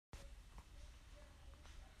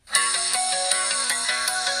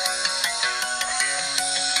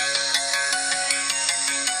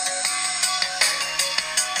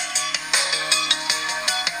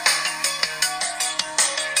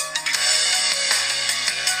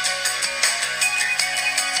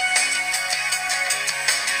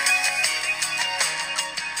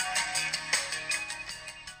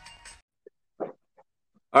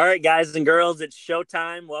All right, guys and girls, it's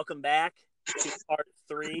showtime. Welcome back to part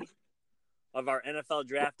three of our NFL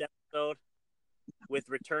draft episode with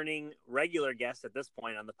returning regular guest at this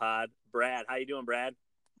point on the pod, Brad. How you doing, Brad?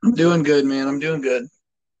 I'm doing good, man. I'm doing good.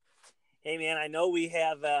 Hey, man, I know we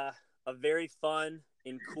have a very fun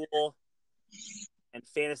and cool and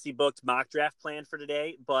fantasy booked mock draft plan for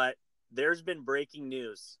today, but there's been breaking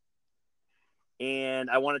news, and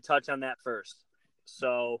I want to touch on that first.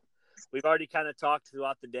 So we've already kind of talked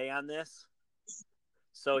throughout the day on this.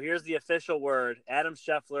 So here's the official word. Adam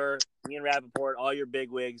Scheffler, Ian Rappaport, all your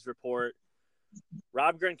bigwigs report.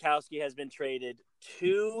 Rob Gronkowski has been traded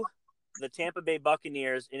to the Tampa Bay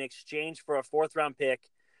Buccaneers in exchange for a fourth-round pick.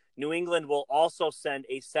 New England will also send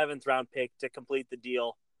a seventh-round pick to complete the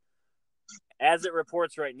deal. As it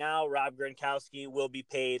reports right now, Rob Gronkowski will be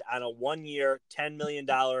paid on a one-year, $10 million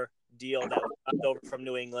deal that was left over from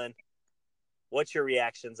New England. What's your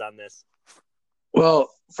reactions on this? Well,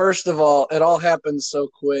 first of all, it all happens so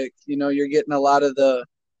quick. You're getting a lot of the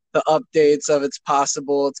updates of it's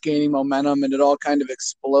possible, it's gaining momentum, and it all kind of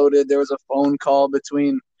exploded. There was a phone call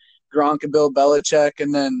between Gronk and Bill Belichick,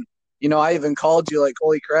 and then, I even called you like,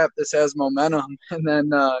 holy crap, this has momentum. And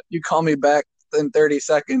then you call me back in 30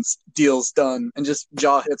 seconds, deal's done, and just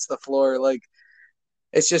jaw hits the floor. Like,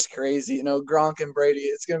 it's just crazy. Gronk and Brady,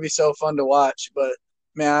 it's going to be so fun to watch, but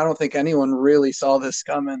man, I don't think anyone really saw this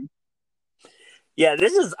coming. Yeah,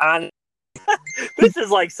 this is on. This is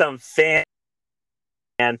like some fan,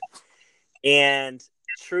 and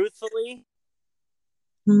truthfully,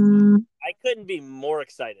 I couldn't be more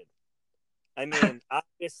excited. I mean,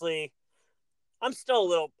 obviously, I'm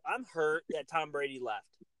hurt that Tom Brady left,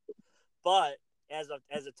 but as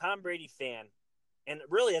a Tom Brady fan, and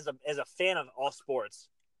really as a fan of all sports,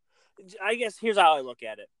 I guess here's how I look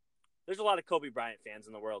at it. There's a lot of Kobe Bryant fans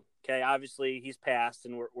in the world. Okay, obviously he's passed,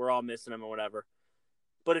 and we're all missing him or whatever.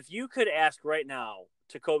 But if you could ask right now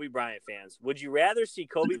to Kobe Bryant fans, would you rather see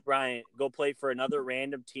Kobe Bryant go play for another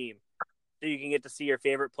random team so you can get to see your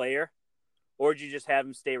favorite player, or would you just have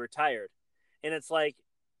him stay retired? And it's like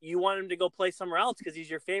you want him to go play somewhere else because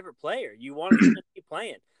he's your favorite player. You want him to keep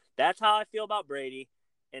playing. That's how I feel about Brady.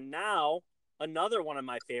 And now another one of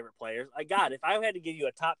my favorite players. If I had to give you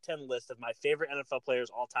a top 10 list of my favorite NFL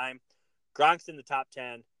players all time, Gronk's in the top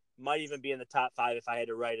 10, might even be in the top 5 if I had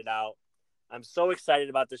to write it out. I'm so excited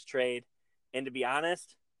about this trade. And to be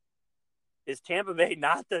honest, is Tampa Bay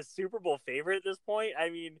not the Super Bowl favorite at this point? I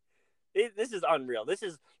mean, this is unreal. This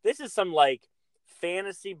is some like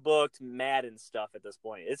fantasy booked Madden stuff at this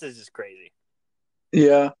point. This is just crazy.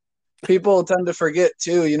 Yeah. People tend to forget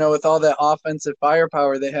too, with all that offensive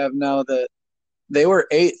firepower they have now, that they were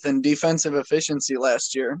eighth in defensive efficiency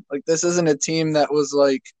last year. Like, this isn't a team that was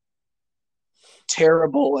like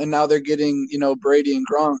terrible and now they're getting, Brady and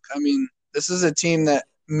Gronk. I mean, this is a team that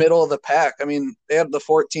middle of the pack. I mean, they have the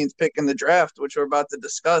 14th pick in the draft, which we're about to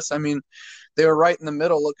discuss. I mean, they were right in the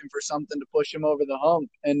middle looking for something to push them over the hump.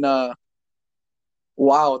 And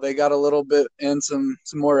wow, they got a little bit and some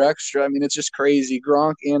more extra. I mean, it's just crazy.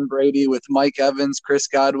 Gronk and Brady with Mike Evans, Chris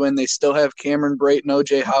Godwin. They still have Cameron Brayton,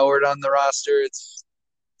 OJ Howard on the roster. It's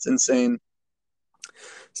insane.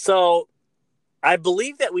 So I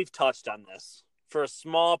believe that we've touched on this for a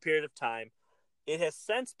small period of time. It has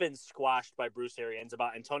since been squashed by Bruce Arians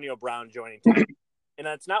about Antonio Brown joining Tampa. And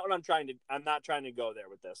that's not what I'm not trying to go there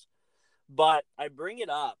with this. But I bring it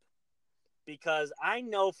up because I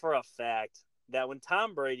know for a fact that when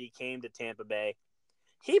Tom Brady came to Tampa Bay,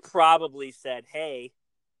 he probably said, "Hey,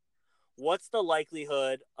 what's the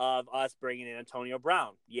likelihood of us bringing in Antonio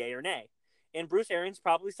Brown? Yay or nay?" And Bruce Arians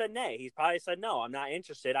probably said nay. He probably said, "No, I'm not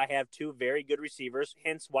interested. I have two very good receivers,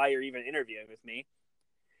 hence why you're even interviewing with me.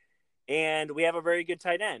 And we have a very good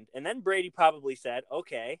tight end." And then Brady probably said,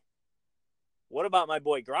 "Okay, what about my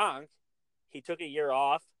boy Gronk? He took a year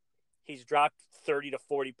off. He's dropped 30 to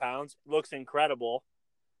 40 pounds. Looks incredible.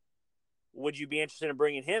 Would you be interested in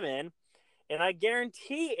bringing him in?" And I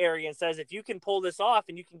guarantee Arian says, if you can pull this off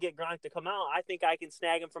and you can get Gronk to come out, I think I can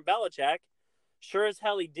snag him from Belichick. Sure as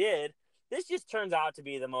hell he did. This just turns out to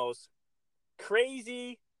be the most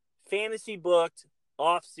crazy fantasy booked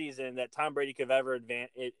off season that Tom Brady could have ever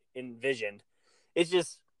envisioned. It's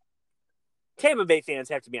just Tampa Bay fans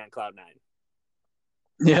have to be on cloud nine.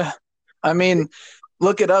 Yeah. I mean,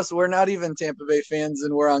 look at us. We're not even Tampa Bay fans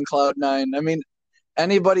and we're on cloud nine. I mean,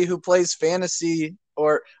 anybody who plays fantasy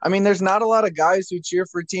there's not a lot of guys who cheer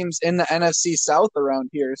for teams in the NFC South around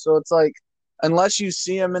here. So it's like, unless you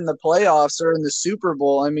see them in the playoffs or in the Super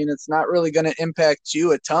Bowl, I mean, it's not really going to impact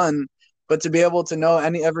you a ton. But to be able to know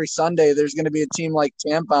every Sunday there's going to be a team like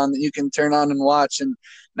Tampa on that you can turn on and watch. And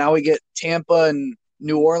now we get Tampa and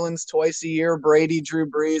New Orleans twice a year, Brady, Drew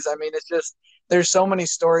Brees. I mean, it's just there's so many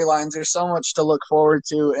storylines. There's so much to look forward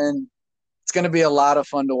to, and it's going to be a lot of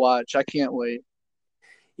fun to watch. I can't wait.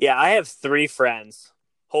 Yeah, I have 3 friends.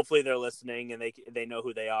 Hopefully they're listening and they know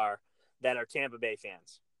who they are that are Tampa Bay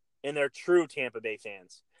fans. And they're true Tampa Bay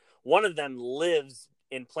fans. One of them lives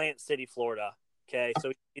in Plant City, Florida. Okay,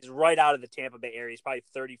 so he's right out of the Tampa Bay area. He's probably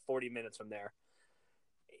 30, 40 minutes from there.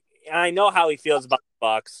 And I know how he feels about the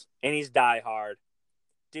Bucks, and he's diehard.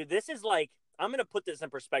 Dude, this is like, I'm going to put this in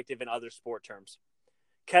perspective in other sport terms.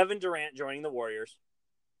 Kevin Durant joining the Warriors,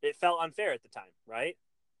 it felt unfair at the time, right?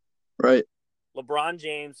 Right. LeBron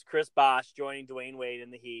James, Chris Bosh joining Dwayne Wade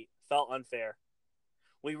in the Heat felt unfair.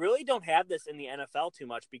 We really don't have this in the NFL too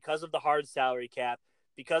much because of the hard salary cap,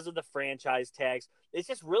 because of the franchise tags. It's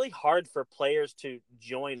just really hard for players to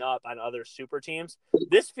join up on other super teams.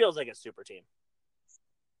 This feels like a super team.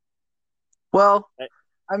 Well,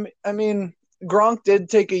 I mean, Gronk did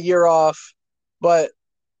take a year off, but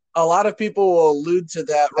a lot of people will allude to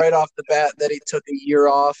that right off the bat that he took a year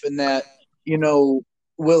off and that,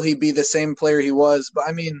 will he be the same player he was? But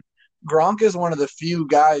I mean, Gronk is one of the few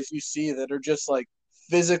guys you see that are just like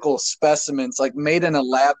physical specimens, like made in a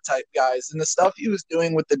lab type guys. And the stuff he was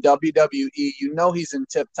doing with the WWE, he's in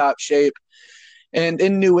tip top shape. And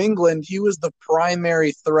in New England, he was the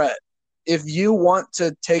primary threat. If you want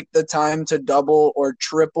to take the time to double or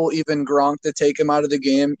triple even Gronk to take him out of the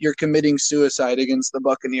game, you're committing suicide against the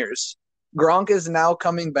Buccaneers. Gronk is now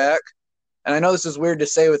coming back. And I know this is weird to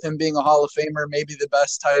say with him being a Hall of Famer, maybe the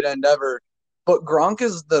best tight end ever, but Gronk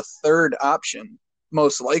is the third option,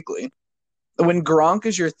 most likely. When Gronk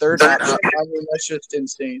is your third option, I mean, that's just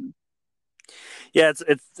insane. Yeah,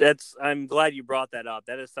 it's. I'm glad you brought that up.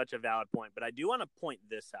 That is such a valid point. But I do want to point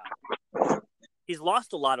this out. He's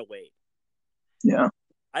lost a lot of weight. Yeah.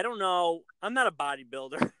 I don't know. I'm not a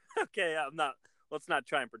bodybuilder. Okay, I'm not. Let's not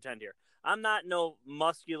try and pretend here. I'm not no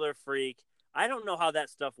muscular freak. I don't know how that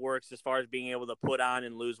stuff works as far as being able to put on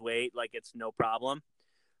and lose weight. Like, it's no problem.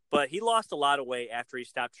 But he lost a lot of weight after he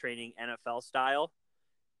stopped training NFL style.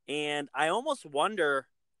 And I almost wonder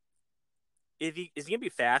if is he going to be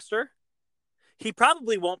faster? He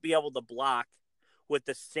probably won't be able to block with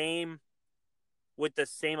the same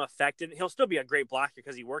effect. He'll still be a great blocker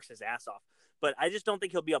because he works his ass off. But I just don't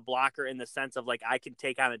think he'll be a blocker in the sense of, like, I can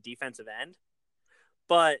take on a defensive end.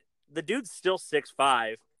 But the dude's still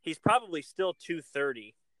 6'5". He's probably still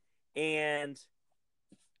 230. And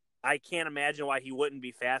I can't imagine why he wouldn't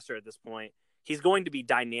be faster at this point. He's going to be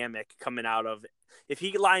dynamic coming out of if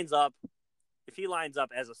he lines up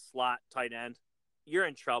as a slot tight end, you're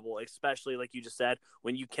in trouble, especially like you just said,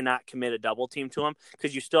 when you cannot commit a double team to him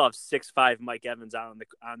because you still have 6'5" Mike Evans out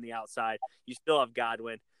on the outside. You still have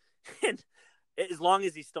Godwin. And as long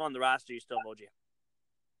as he's still on the roster, you still have OG.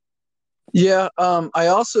 Yeah, I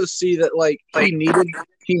also see that like he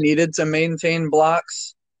needed to maintain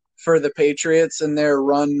blocks for the Patriots and their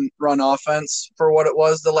run offense for what it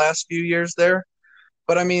was the last few years there.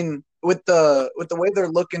 But I mean, with the way they're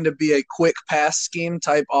looking to be a quick pass scheme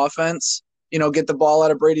type offense, get the ball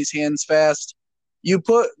out of Brady's hands fast. You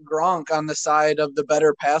put Gronk on the side of the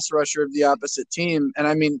better pass rusher of the opposite team, and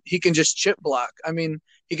I mean, he can just chip block. I mean,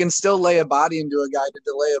 he can still lay a body into a guy to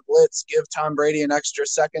delay a blitz, give Tom Brady an extra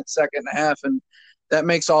second and a half, and that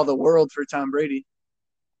makes all the world for Tom Brady.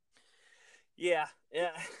 Yeah.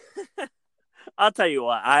 I'll tell you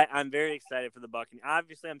what, I'm very excited for the Buccaneers.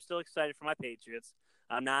 Obviously, I'm still excited for my Patriots.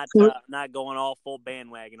 I'm not going all full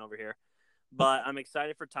bandwagon over here, but I'm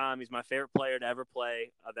excited for Tom. He's my favorite player to ever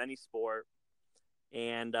play of any sport,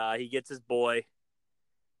 and he gets his boy,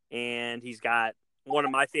 and he's got one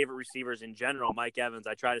of my favorite receivers in general, Mike Evans.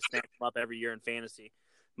 I try to snap him up every year in fantasy.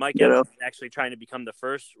 Mike Evans is actually trying to become the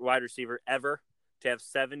first wide receiver ever to have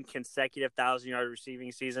 7 consecutive 1,000-yard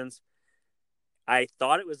receiving seasons. I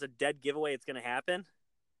thought it was a dead giveaway. It's going to happen.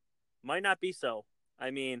 Might not be so.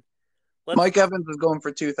 I mean, Mike Evans is going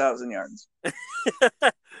for 2,000 yards.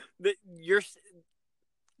 You're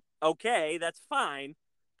okay. That's fine.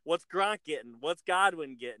 What's Gronk getting? What's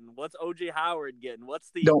Godwin getting? What's OJ Howard getting?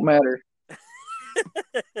 What's the don't matter.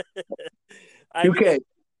 Okay,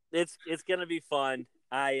 it's gonna be fun.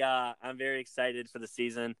 I'm very excited for the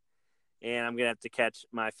season, and I'm gonna have to catch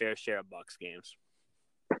my fair share of Bucks games.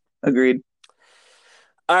 Agreed.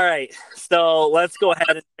 All right, so let's go ahead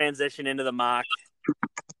and transition into the mock.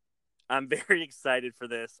 I'm very excited for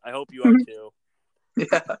this. I hope you are too.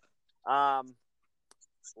 Yeah.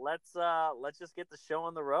 Let's just get the show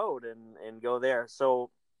on the road and go there. So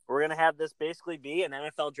we're gonna have this basically be an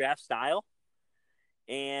NFL draft style,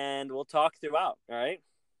 and we'll talk throughout. All right.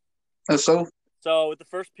 So with the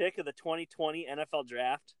first pick of the 2020 NFL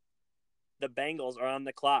draft, The Bengals are on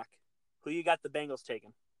the clock. Who you got the Bengals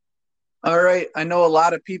taking? All right. I know a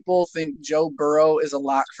lot of people think Joe Burrow is a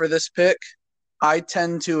lock for this pick. I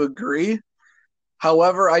tend to agree.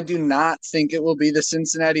 However, I do not think it will be the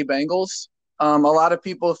Cincinnati Bengals. A lot of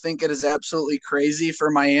people think it is absolutely crazy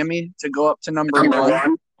for Miami to go up to number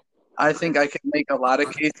one. I think I can make a lot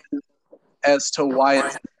of cases as to why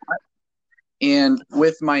it's not. And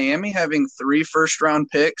with Miami having 3 first-round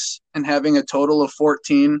picks and having a total of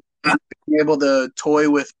 14, being able to toy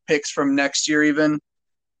with picks from next year even,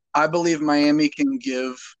 I believe Miami can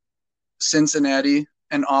give Cincinnati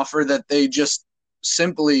an offer that they just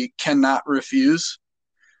simply cannot refuse.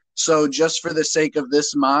 So just for the sake of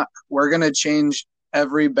this mock, we're going to change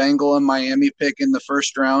every Bengal and Miami pick in the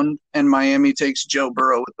first round, and Miami takes Joe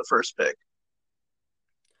Burrow with the first pick.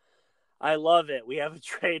 I love it. We have a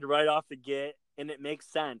trade right off the get, and it makes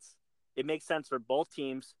sense. It makes sense for both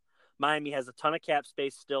teams. Miami has a ton of cap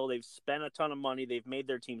space still. They've spent a ton of money. They've made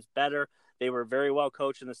their teams better. They were very well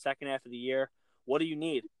coached in the second half of the year. What do you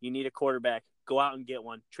need? You need a quarterback. Go out and get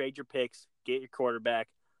one. Trade your picks. Get your quarterback.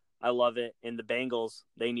 I love it. And the Bengals,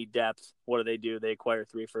 they need depth. What do? They acquire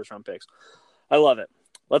 3 first-round picks. I love it.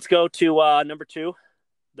 Let's go to number 2.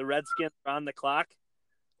 The Redskins are on the clock.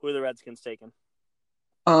 Who are the Redskins taking?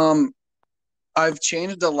 I've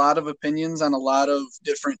changed a lot of opinions on a lot of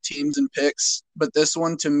different teams and picks, but this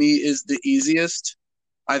one to me is the easiest.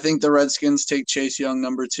 I think the Redskins take Chase Young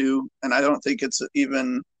number 2, and I don't think it's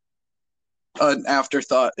even an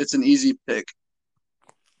afterthought. It's an easy pick.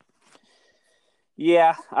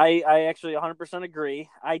 Yeah, I actually 100% agree.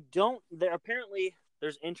 Apparently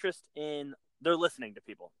there's interest in, they're listening to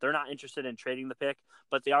people. They're not interested in trading the pick,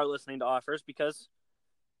 but they are listening to offers because,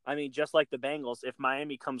 I mean, just like the Bengals, if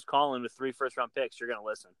Miami comes calling with 3 first-round picks, you're going to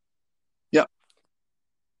listen. Yep.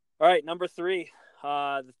 All right, number 3,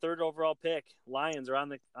 the 3rd overall pick. Lions are on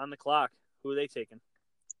the clock. Who are they taking?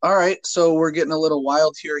 All right, so we're getting a little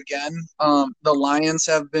wild here again. The Lions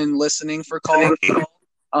have been listening for calls.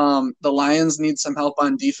 The Lions need some help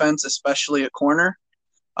on defense, especially at corner.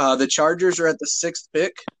 The Chargers are at the 6th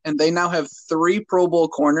pick, and they now have 3 Pro Bowl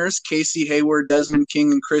corners, Casey Hayward, Desmond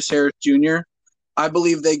King, and Chris Harris Jr. I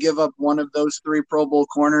believe they give up one of those 3 Pro Bowl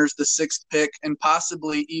corners, the 6th pick, and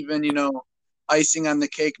possibly even, icing on the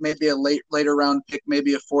cake, maybe a later round pick,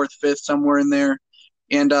 maybe a 4th, 5th, somewhere in there.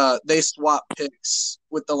 And they swap picks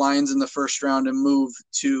with the Lions in the first round and move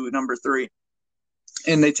to number 3.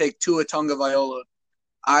 And they take Tua Tagovailoa.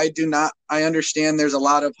 I understand there's a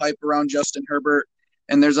lot of hype around Justin Herbert,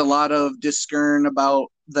 and there's a lot of discern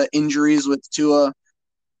about the injuries with Tua.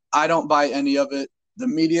 I don't buy any of it. The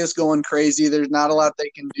media is going crazy. There's not a lot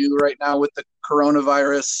they can do right now with the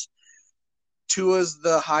coronavirus. Tua's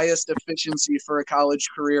the highest efficiency for a college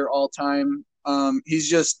career all time. He's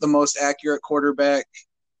just the most accurate quarterback.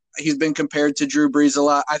 He's been compared to Drew Brees a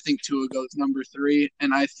lot. I think Tua goes number 3,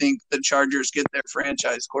 and I think the Chargers get their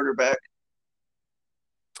franchise quarterback.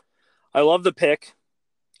 I love the pick.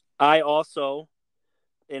 I also,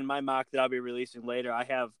 in my mock that I'll be releasing later, I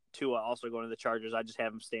have Tua also going to the Chargers. I just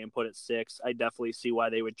have him staying put at 6. I definitely see why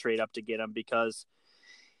they would trade up to get him because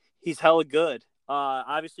he's hella good.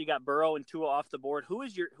 Obviously, you got Burrow and Tua off the board. Who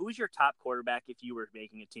is your top quarterback if you were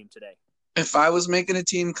making a team today? If I was making a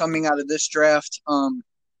team coming out of this draft,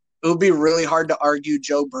 it would be really hard to argue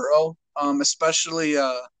Joe Burrow, especially,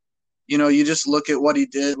 you just look at what he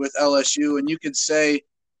did with LSU, and you could say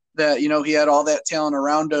that, he had all that talent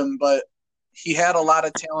around him, but he had a lot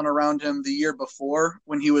of talent around him the year before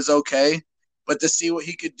when he was okay. But to see what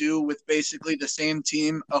he could do with basically the same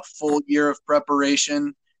team, a full year of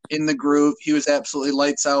preparation in the groove, he was absolutely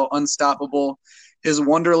lights out, unstoppable. His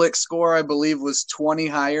Wonderlic score, I believe, was 20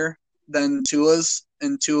 higher than Tua's,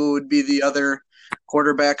 and Tua would be the other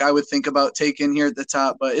quarterback I would think about taking here at the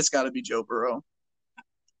top, but it's got to be Joe Burrow.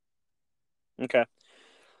 Okay.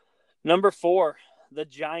 Number 4, the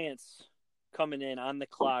Giants coming in on the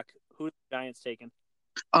clock. Who are the Giants taking?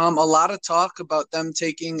 A lot of talk about them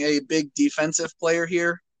taking a big defensive player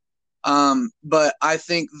here, but I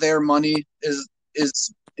think their money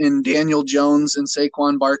is in Daniel Jones and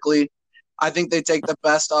Saquon Barkley. I think they take the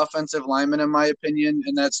best offensive lineman, in my opinion,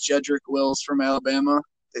 and that's Jedrick Wills from Alabama.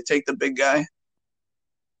 They take the big guy.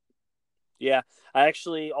 Yeah, I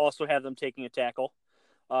actually also have them taking a tackle.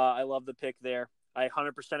 I love the pick there. I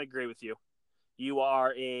 100% agree with you.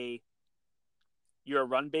 You're a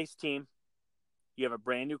run-based team. You have a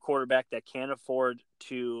brand new quarterback that can't afford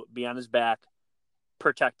to be on his back.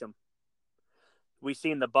 Protect him. We've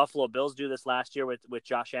seen the Buffalo Bills do this last year with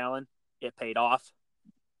Josh Allen. It paid off.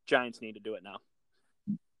 Giants need to do it now.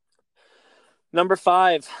 Number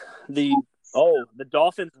 5, the Oh, the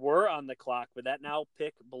Dolphins were on the clock, but that now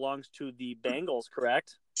pick belongs to the Bengals,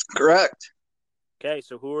 correct? Correct. Okay,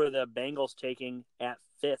 so who are the Bengals taking at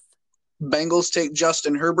 5th? Bengals take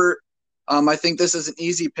Justin Herbert. I think this is an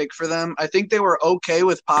easy pick for them. I think they were okay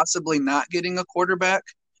with possibly not getting a quarterback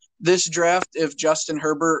this draft. If Justin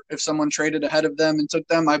Herbert, if someone traded ahead of them and took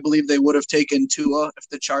them, I believe they would have taken Tua if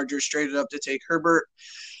the Chargers traded up to take Herbert.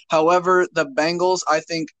 However, the Bengals, I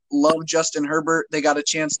think, love Justin Herbert. They got a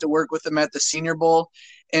chance to work with him at the Senior Bowl.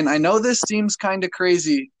 And I know this seems kind of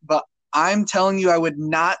crazy, but I'm telling you, I would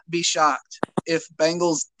not be shocked if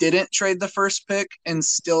Bengals didn't trade the first pick and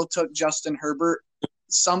still took Justin Herbert.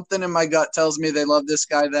 Something in my gut tells me they love this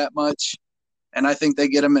guy that much, and I think they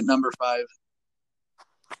get him at number 5.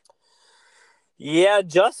 Yeah,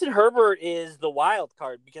 Justin Herbert is the wild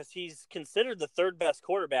card because he's considered the third best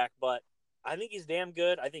quarterback, but I think he's damn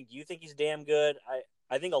good. I think you think he's damn good.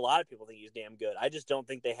 I think a lot of people think he's damn good. I just don't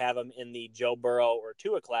think they have him in the Joe Burrow or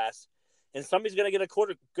Tua class, and somebody's going to get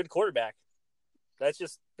a good quarterback. That's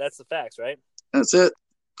the facts, right? That's it.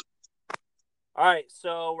 All right,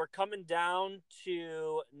 so we're coming down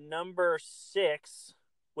to number 6,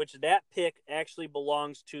 which that pick actually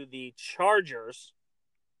belongs to the Chargers,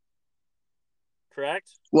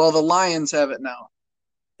 correct? Well, the Lions have it now.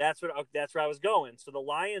 That's where I was going. So the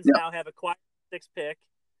Lions Yep. now have acquired 6th pick,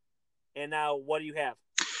 and now what do you have?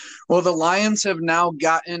 Well, the Lions have now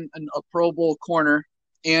gotten a Pro Bowl corner,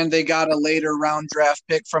 and they got a later round draft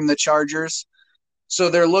pick from the Chargers. So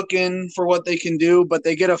they're looking for what they can do, but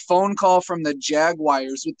they get a phone call from the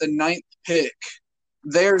Jaguars with the 9th pick.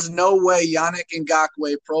 There's no way Yannick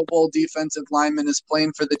Ngakoue, Pro Bowl defensive lineman, is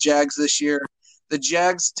playing for the Jags this year. The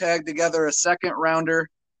Jags tagged together a second rounder,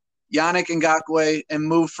 Yannick Ngakoue, and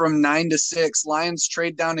move from 9 to 6. Lions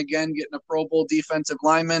trade down again, getting a Pro Bowl defensive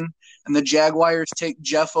lineman, and the Jaguars take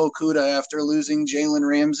Jeff Okudah after losing Jalen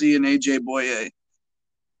Ramsey and AJ Bouye.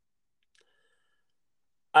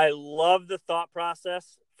 I love the thought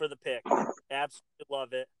process for the pick. Absolutely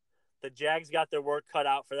love it. The Jags got their work cut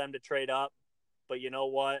out for them to trade up, but you know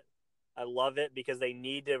what? I love it because they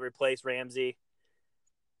need to replace Ramsey.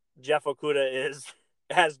 Jeff Okudah is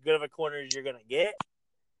as good of a corner as you're going to get.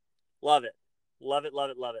 Love it. Love it, love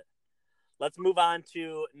it, love it. Let's move on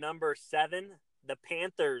to number 7. The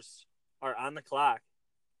Panthers are on the clock.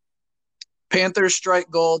 Panthers strike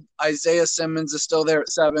gold. Isaiah Simmons is still there at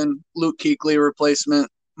 7. Luke Kuechly replacement.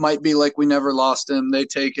 Might be like we never lost him. They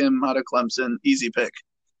take him out of Clemson. Easy pick.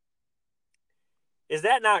 Is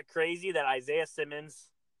that not crazy that Isaiah Simmons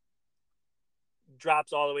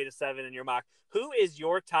drops all the way to 7 in your mock? Who is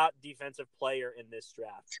your top defensive player in this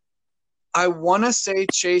draft? I want to say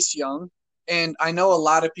Chase Young, and I know a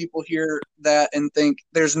lot of people hear that and think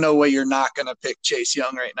there's no way you're not going to pick Chase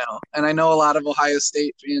Young right now. And I know a lot of Ohio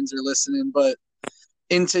State fans are listening, but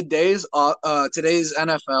in today's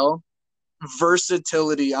NFL,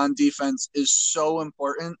 versatility on defense is so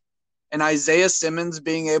important. And Isaiah Simmons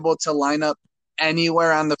being able to line up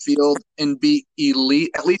anywhere on the field and be elite,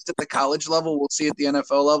 at least at the college level, we'll see at the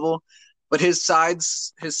NFL level. But his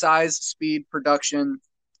size, speed, production,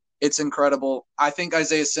 it's incredible. I think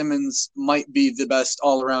Isaiah Simmons might be the best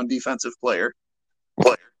all-around defensive player.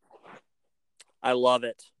 I love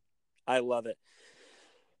it. I love it.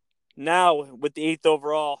 Now, with the 8th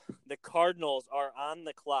overall, the Cardinals are on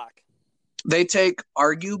the clock. They take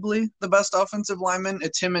arguably the best offensive lineman.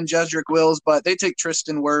 It's him and Jedrick Wills, but they take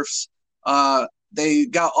Tristan Wirfs. They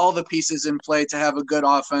got all the pieces in play to have a good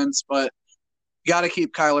offense, but got to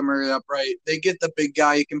keep Kyler Murray upright. They get the big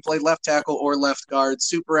guy. He can play left tackle or left guard.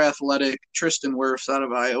 Super athletic. Tristan Wirfs out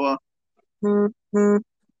of Iowa.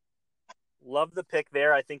 Love the pick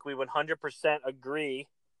there. I think we 100% agree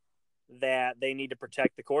that they need to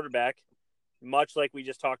protect the quarterback, much like we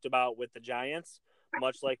just talked about with the Giants,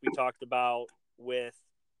 much like we talked about with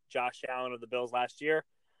Josh Allen of the Bills last year.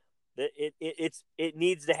 It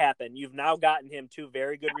needs to happen. You've now gotten him 2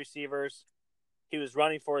 very good receivers. He was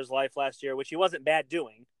running for his life last year, which he wasn't bad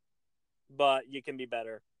doing, but you can be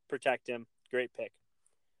better. Protect him. Great pick.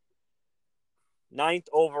 9th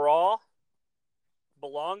overall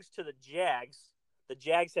belongs to the Jags. The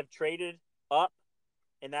Jags have traded up,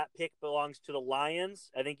 and that pick belongs to the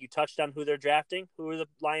Lions. I think you touched on who they're drafting. Who are the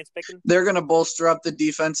Lions picking? They're going to bolster up the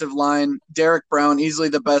defensive line. Derek Brown, easily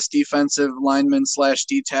the best defensive lineman /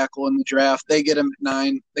 D tackle in the draft. They get him at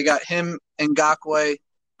 9. They got him, Ngakoue,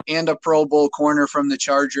 and a Pro Bowl corner from the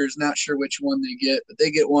Chargers. Not sure which one they get, but they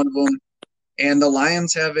get one of them. And the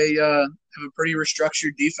Lions have a pretty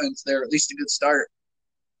restructured defense there, at least a good start.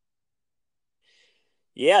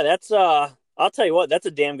 Yeah, that's I'll tell you what, that's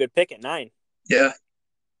a damn good pick at 9. Yeah.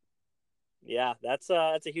 Yeah, that's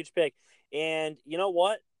a huge pick. And you know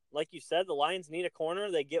what? like you said, the Lions need a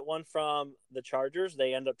corner. They get one from the Chargers.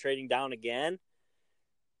 They end up trading down again.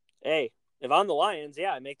 Hey, if I'm the Lions,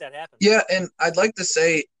 I make that happen. Yeah, and I'd like to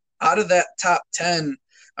say, out of that top 10,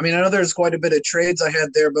 I mean, I know there's quite a bit of trades I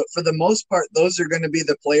had there, but for the most part, those are going to be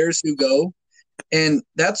the players who go. And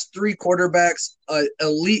that's 3 quarterbacks,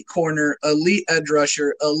 elite corner, elite edge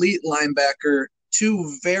rusher, elite linebacker,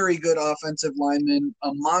 2 very good offensive linemen,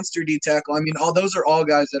 a monster D tackle. I mean, all those are all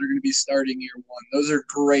guys that are going to be starting year one. Those are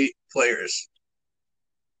great players.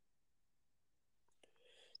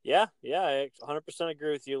 Yeah, I 100%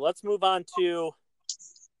 agree with you. Let's move on to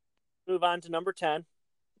number 10.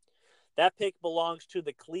 That pick belongs to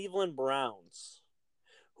the Cleveland Browns.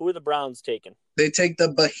 Who are the Browns taking? They take the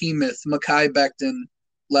behemoth, Mekhi Becton,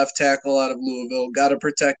 left tackle out of Louisville. Got to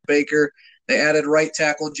protect Baker. They added right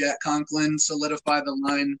tackle Jack Conklin, solidify the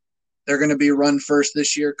line. They're going to be run first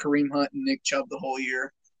this year. Kareem Hunt and Nick Chubb the whole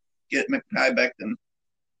year. Get Mekhi Becton.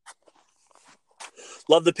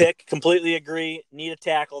 Love the pick. Completely agree. Need a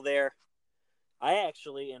tackle there. I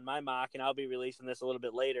actually, in my mock, and I'll be releasing this a little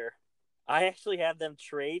bit later, I actually have them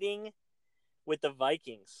trading with the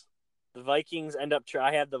Vikings. The Vikings end up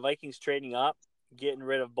I have the Vikings trading up, getting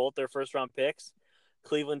rid of both their first-round picks.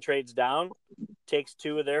 Cleveland trades down, takes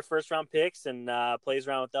 2 of their first-round picks, and plays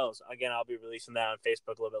around with those. Again, I'll be releasing that on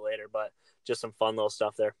Facebook a little bit later, but just some fun little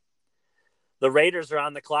stuff there. The Raiders are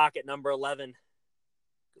on the clock at number 11.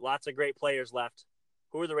 Lots of great players left.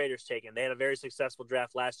 Who are the Raiders taking? They had a very successful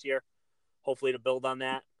draft last year. Hopefully to build on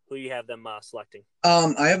that. Who do you have them selecting?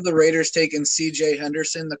 I have the Raiders taking C.J.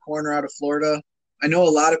 Henderson, the corner out of Florida. I know a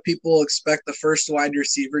lot of people expect the first wide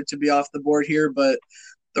receiver to be off the board here, but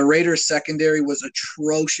the Raiders secondary was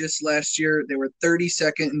atrocious last year. They were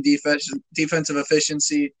 32nd in defensive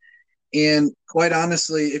efficiency. And quite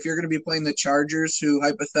honestly, if you're going to be playing the Chargers, who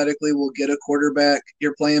hypothetically will get a quarterback,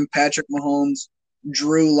 you're playing Patrick Mahomes,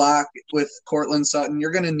 Drew Lock with Cortland Sutton.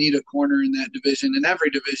 You're going to need a corner in that division, in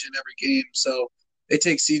every division, every game. So they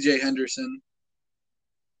take C.J. Henderson.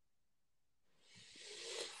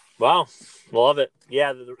 Wow. Love it.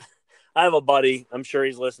 Yeah, I have a buddy. I'm sure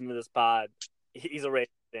he's listening to this pod. He's a Raiders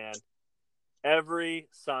fan. Every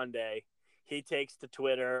Sunday, he takes to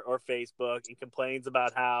Twitter or Facebook and complains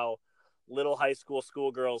about how little high school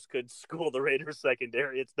schoolgirls could school the Raiders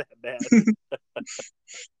secondary. It's that bad.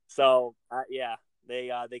 So,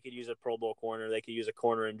 they could use a Pro Bowl corner. They could use a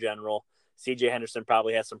corner in general. C.J. Henderson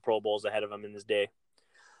probably has some Pro Bowls ahead of him in his day.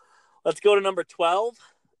 Let's go to number 12.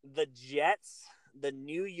 The Jets. The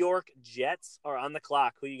New York Jets are on the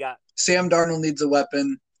clock. Who you got? Sam Darnold needs a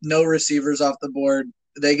weapon. No receivers off the board.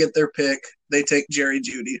 They get their pick. They take Jerry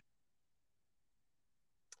Jeudy.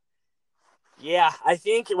 Yeah, I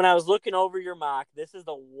think when I was looking over your mock, this is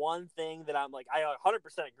the one thing that I'm like, I 100%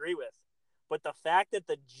 agree with. But the fact that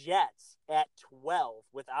the Jets at 12,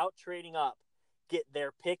 without trading up, get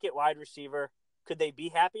their pick at wide receiver, could they be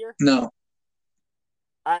happier? No.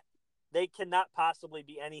 They cannot possibly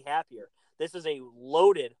be any happier. This is a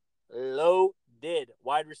loaded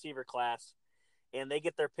wide receiver class, and they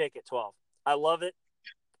get their pick at 12. I love it.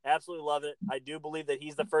 Absolutely love it. I do believe that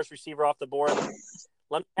he's the first receiver off the board.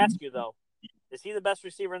 Let me ask you, though, is he the best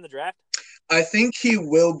receiver in the draft? I think he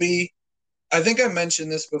will be. I think I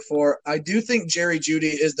mentioned this before. I do think Jerry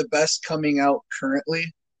Jeudy is the best coming out currently.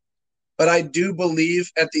 But I do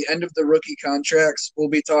believe at the end of the rookie contracts, we'll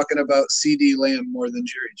be talking about CeeDee Lamb more than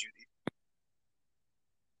Jerry Jeudy.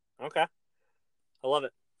 Okay. I love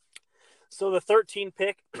it. So the 13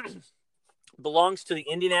 pick belongs to the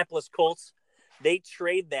Indianapolis Colts. They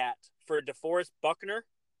trade that for DeForest Buckner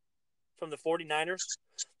from the 49ers.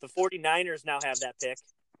 The 49ers now have that pick.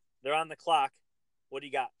 They're on the clock. What do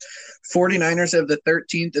you got? 49ers have the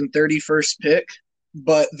 13th and 31st pick,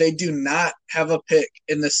 but they do not have a pick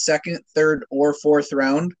in the 2nd, 3rd, or 4th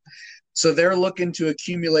round. So they're looking to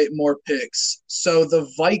accumulate more picks. So the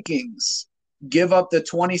Vikings give up the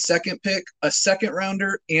 22nd pick, a 2nd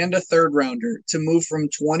rounder, and a 3rd rounder to move from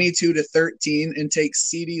 22 to 13 and take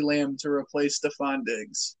CeeDee Lamb to replace Stephon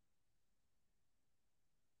Diggs.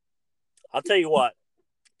 I'll tell you what.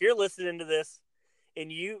 If you're listening to this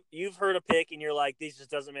and you've heard a pick and you're like, this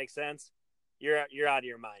just doesn't make sense, you're out of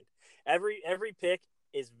your mind. Every pick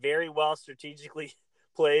is very well strategically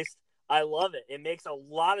placed. I love it. It makes a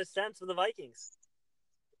lot of sense for the Vikings.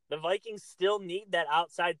 The Vikings still need that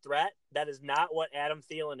outside threat. That is not what Adam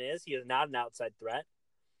Thielen is. He is not an outside threat.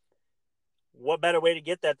 What better way to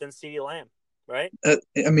get that than CeeDee Lamb, right?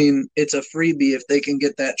 I mean, it's a freebie if they can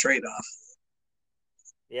get that trade-off.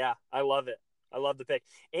 Yeah, I love it. I love the pick.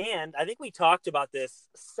 And I think we talked about this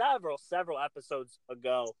several episodes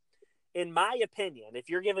ago. in my opinion, if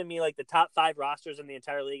you're giving me like the top 5 rosters in the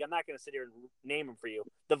entire league, I'm not going to sit here and name them for you.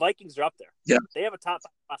 The Vikings are up there. Yeah. They have a top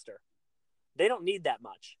 5 roster. They don't need that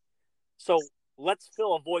much. So let's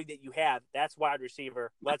fill a void that you have. That's wide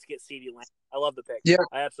receiver. Let's get CeeDee Lamb. I love the pick. Yeah.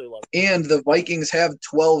 I absolutely love it. And the Vikings have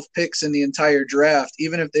 12 picks in the entire draft.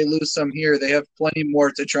 Even if they lose some here, they have plenty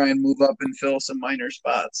more to try and move up and fill some minor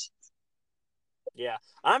spots. Yeah,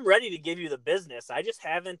 I'm ready to give you the business. I just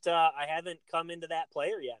haven't come into that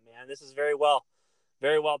player yet, man. This is very well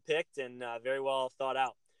picked and very well thought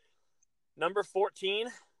out. Number 14,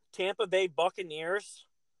 Tampa Bay Buccaneers,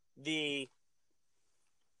 the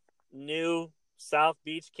new South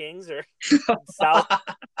Beach Kings or Southwest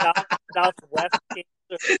Kings,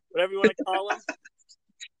 or whatever you want to call them.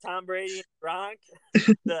 Tom Brady and Gronk,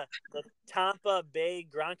 the Tampa Bay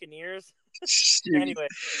Gronkaneers. Anyway.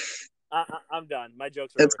 I'm done. My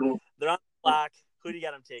jokes are That's over. cool. They're on the clock. Who do you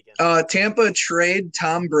got them taking? Tampa trade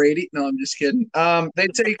Tom Brady. No, I'm just kidding.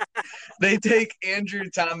 They take Andrew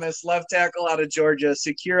Thomas, left tackle out of Georgia.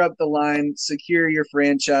 Secure up the line. Secure your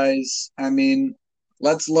franchise. I mean,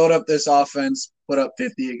 let's load up this offense. Put up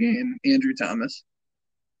 50 a game. Andrew Thomas.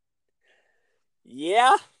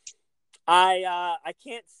 Yeah, I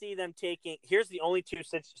can't see them taking. Here's the only two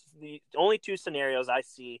scenarios I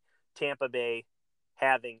see Tampa Bay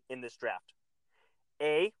having in this draft.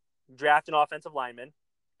 A, draft an offensive lineman,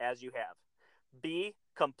 as you have. B,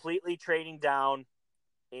 completely trading down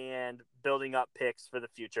and building up picks for the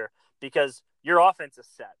future because your offense is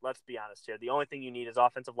set. Let's be honest here. The only thing you need is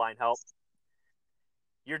offensive line help.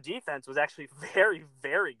 Your defense was actually very,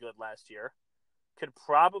 very good last year. Could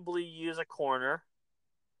probably use a corner.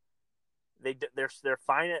 They're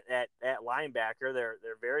fine at linebacker. They're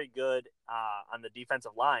very good on the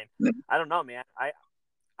defensive line. I don't know, man.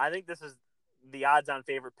 I think this is the odds-on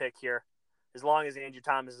favorite pick here. As long as Andrew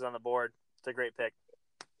Thomas is on the board, it's a great pick.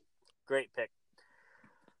 Great pick.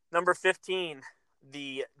 Number 15,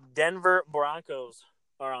 the Denver Broncos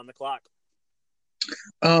are on the clock.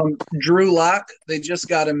 Drew Lock. They just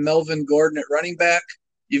got a Melvin Gordon at running back.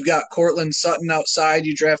 You've got Cortland Sutton outside.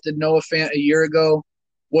 You drafted Noah Fant a year ago.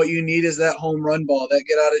 What you need is that home run ball, that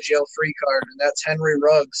get out of jail free card, and that's Henry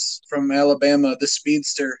Ruggs from Alabama, the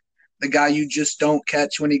speedster. The guy you just don't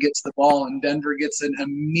catch when he gets the ball, and Denver gets an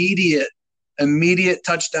immediate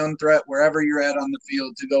touchdown threat wherever you're at on the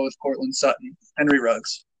field to go with Cortland Sutton, Henry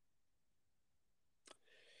Ruggs.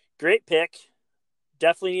 Great pick.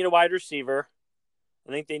 Definitely need a wide receiver.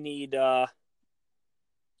 I think they need I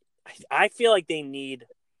feel like they need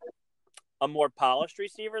a more polished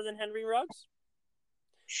receiver than Henry Ruggs.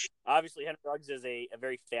 Obviously, Henry Ruggs is a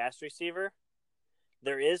very fast receiver.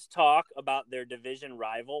 There is talk about their division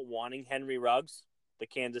rival wanting Henry Ruggs, the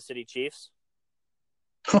Kansas City Chiefs.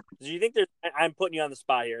 Do you think I'm putting you on the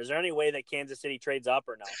spot here. Is there any way that Kansas City trades up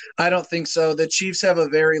or no? I don't think so. The Chiefs have a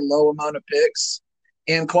very low amount of picks.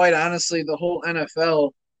 And quite honestly, the whole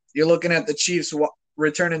NFL, you're looking at the Chiefs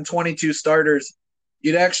returning 22 starters.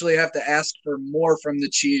 You'd actually have to ask for more from the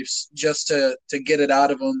Chiefs just to get it out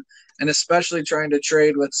of them. And especially trying to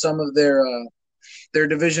trade with some of their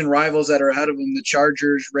division rivals that are ahead of them, the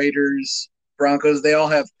Chargers, Raiders, Broncos. They all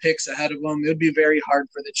have picks ahead of them. It would be very hard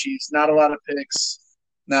for the Chiefs. Not a lot of picks.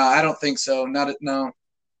 No, I don't think so. No.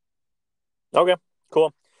 Okay,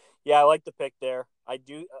 cool. Yeah, I like the pick there. I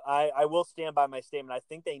will stand by my statement. I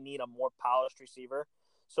think they need a more polished receiver.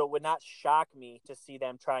 So it would not shock me to see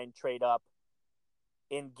them try and trade up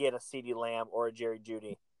and get a CeeDee Lamb or a Jerry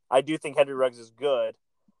Jeudy. I do think Henry Ruggs is good.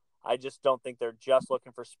 I just don't think they're just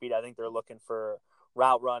looking for speed. I think they're looking for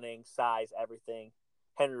route running, size, everything.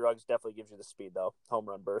 Henry Ruggs definitely gives you the speed, though. Home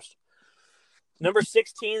run burst. Number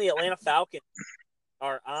 16, the Atlanta Falcons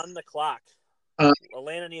are on the clock.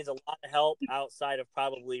 Atlanta needs a lot of help outside of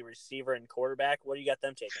probably receiver and quarterback. What do you got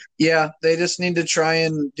them taking? Yeah, they just need to try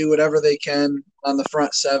and do whatever they can on the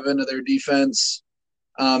front seven of their defense.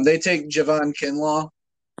 They take Javon Kinlaw,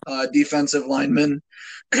 defensive lineman.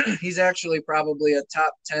 He's actually probably a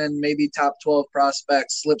top 10, maybe top 12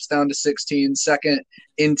 prospect, slips down to 16, second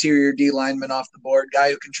interior D lineman off the board, guy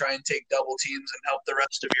who can try and take double teams and help the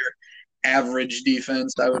rest of your average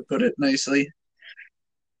defense, I would put it nicely.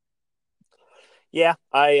 Yeah,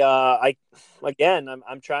 I'm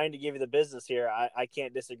trying to give you the business here. I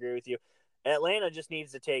can't disagree with you. Atlanta just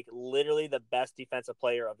needs to take literally the best defensive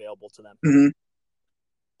player available to them. Mm-hmm.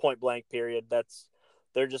 Point blank, period.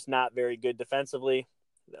 They're just not very good defensively.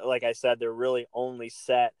 Like I said, they're really only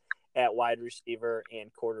set at wide receiver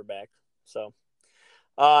and quarterback. So,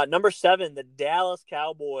 number 7, the Dallas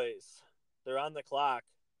Cowboys. They're on the clock.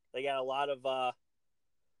 They got a lot of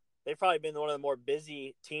they've probably been one of the more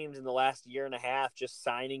busy teams in the last year and a half, just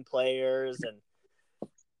signing players. And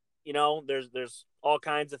there's all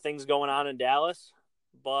kinds of things going on in Dallas,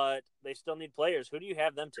 but they still need players. Who do you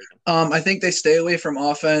have them taking? I think they stay away from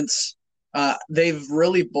offense. They've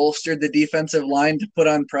really bolstered the defensive line to put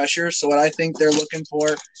on pressure. So what I think they're looking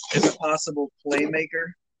for is a possible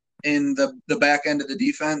playmaker in the back end of the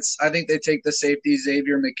defense. I think they take the safety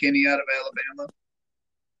Xavier McKinney out of Alabama.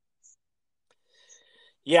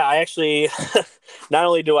 Yeah, I actually, not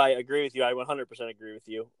only do I agree with you, I 100% agree with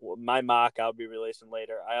you. My mock I'll be releasing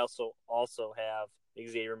later. I also have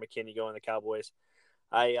Xavier McKinney going to Cowboys.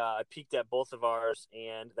 I peeked at both of ours,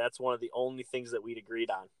 and that's one of the only things that we'd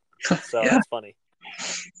agreed on. So Yeah. That's funny.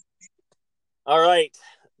 All right.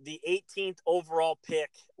 The 18th overall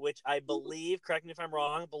pick, which I believe, correct me if I'm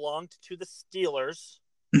wrong, belonged to the Steelers.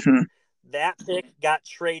 Mm-hmm. That pick got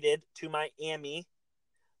traded to Miami.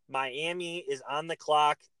 Miami is on the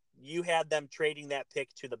clock. You had them trading that pick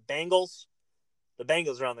to the Bengals. The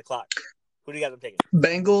Bengals are on the clock. Who do you got them taking?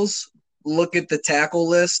 Bengals look at the tackle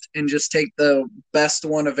list and just take the best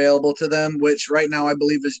one available to them, which right now I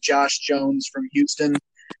believe is Josh Jones from Houston.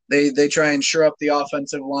 They try and shore up the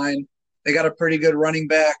offensive line. They got a pretty good running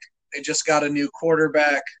back. They just got a new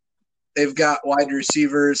quarterback. They've got wide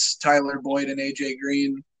receivers, Tyler Boyd and AJ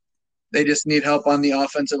Green. They just need help on the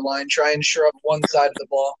offensive line. Try and shore up one side of the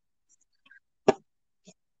ball.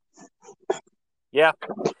 Yeah.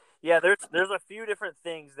 There's a few different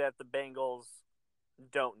things that the Bengals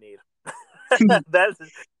don't need.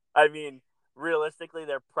 Realistically,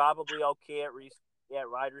 they're probably okay at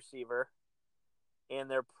wide receiver,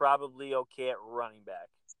 and they're probably okay at running back.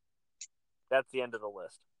 That's the end of the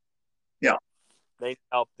list. Yeah. They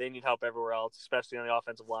need help everywhere else, especially on the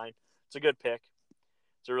offensive line. It's a good pick.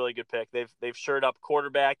 It's a really good pick. They've shored up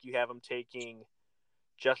quarterback. You have them taking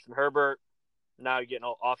Justin Herbert. Now you're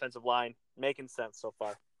getting offensive line. Making sense so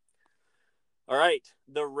far. All right.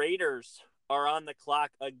 The Raiders are on the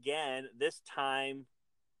clock again, this time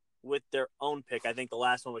with their own pick. I think the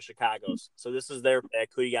last one was Chicago's. So this is their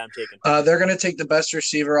pick. Who you got them taking? They're going to take the best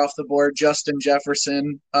receiver off the board, Justin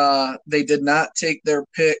Jefferson. They did not take their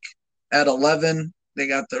pick at 11. They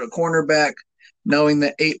got their cornerback, knowing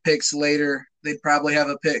that 8 picks later, they'd probably have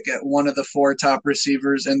a pick at one of the 4 top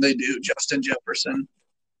receivers, and they do, Justin Jefferson.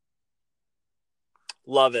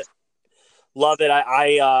 Love it. Love it.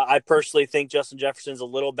 I personally think Justin Jefferson's a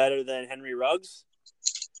little better than Henry Ruggs.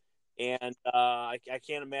 And I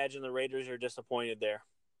can't imagine the Raiders are disappointed there.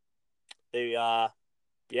 They,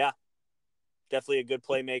 definitely a good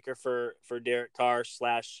playmaker for Derek Carr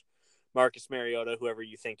 / Marcus Mariota, whoever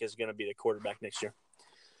you think is going to be the quarterback next year.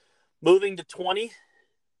 Moving to 20,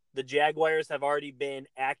 the Jaguars have already been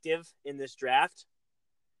active in this draft.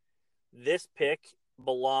 This pick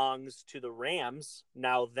belongs to the Rams.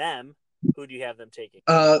 Now them. Who do you have them taking?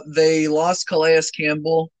 They lost Calais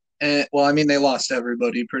Campbell. They lost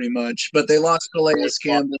everybody pretty much, but they lost Calais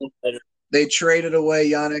Campbell. They traded away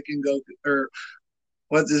Yannick Ngakoue, or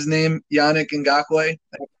what's his name? Yannick Ngakoue.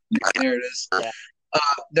 There it is. Yeah.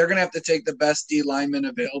 They're going to have to take the best D lineman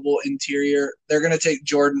available interior. They're going to take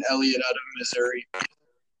Jordan Elliott out of Missouri.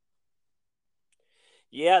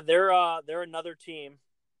 Yeah, they're another team,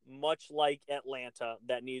 much like Atlanta,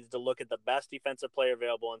 that needs to look at the best defensive player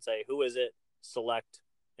available and say, who is it, select,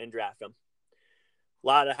 and draft them. A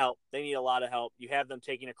lot of help. They need a lot of help. You have them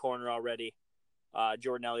taking a corner already.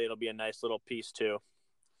 Jordan Elliott will be a nice little piece too.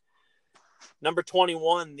 Number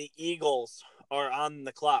 21, the Eagles are on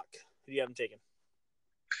the clock. Who do you have them taking?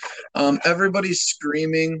 Everybody's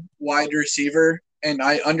screaming wide receiver, and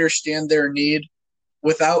I understand their need.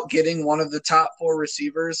 Without getting one of the top 4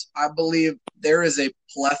 receivers, I believe there is a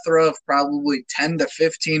plethora of probably 10 to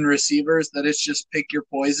 15 receivers that it's just pick your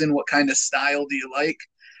poison. What kind of style do you like?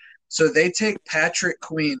 So they take Patrick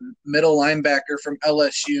Queen, middle linebacker from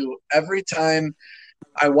LSU. Every time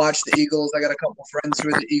I watch the Eagles, I got a couple friends who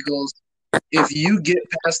are the Eagles. If you get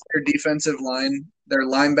past their defensive line, their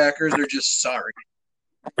linebackers are just sorry.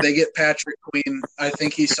 They get Patrick Queen. I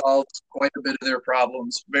think he solves quite a bit of their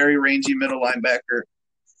problems. Very rangy middle linebacker.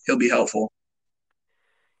 He'll be helpful.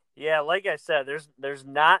 Yeah, like I said, there's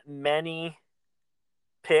not many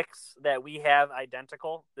picks that we have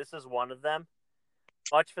identical. This is one of them.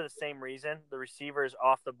 Much for the same reason. The receiver is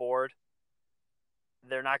off the board.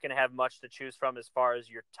 They're not going to have much to choose from as far as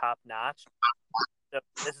your top notch. So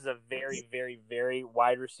this is a very, very, very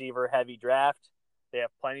wide receiver heavy draft. They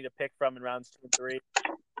have plenty to pick from in rounds 2 and 3.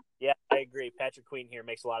 Yeah, I agree. Patrick Queen here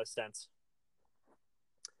makes a lot of sense.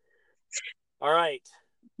 All right.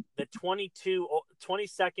 The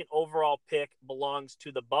 22nd overall pick belongs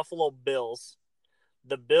to the Buffalo Bills.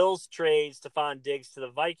 The Bills trade Stephon Diggs to the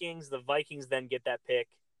Vikings. The Vikings then get that pick.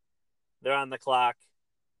 They're on the clock.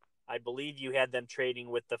 I believe you had them trading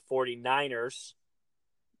with the 49ers.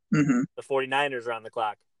 Mm-hmm. The 49ers are on the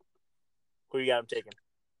clock. Who you got them taking?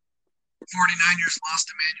 49ers lost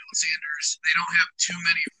Emmanuel Sanders. They don't have too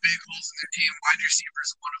many big holes in their team. Wide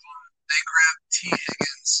receivers, one of them. They grabbed T.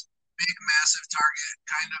 Higgins, big, massive target,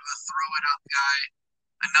 kind of a throw-it-up guy.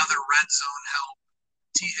 Another red zone help.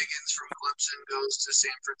 T. Higgins from Clemson goes to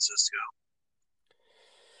San Francisco.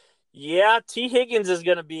 Yeah, T. Higgins is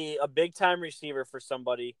going to be a big-time receiver for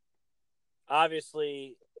somebody.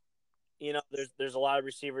 Obviously, there's a lot of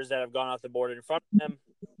receivers that have gone off the board in front of him.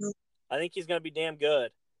 I think he's going to be damn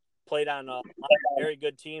good. Played on a lot of very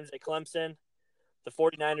good teams at Clemson. The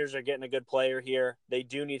 49ers are getting a good player here. They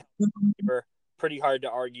do need a receiver. Pretty hard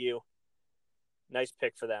to argue. Nice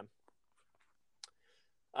pick for them.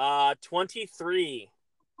 23.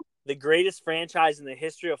 The greatest franchise in the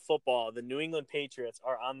history of football, the New England Patriots,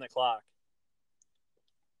 are on the clock.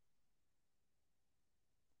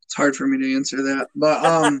 It's hard for me to answer that. But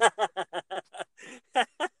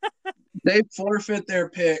they forfeit their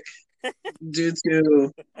pick due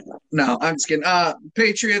to – no, I'm just kidding.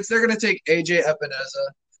 Patriots, they're going to take A.J.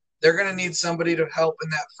 Epineza. They're going to need somebody to help in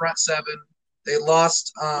that front seven. They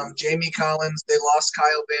lost Jamie Collins. They lost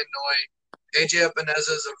Kyle Van Noy. A.J. Epineza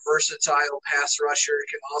is a versatile pass rusher,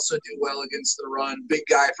 can also do well against the run. Big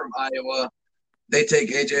guy from Iowa. They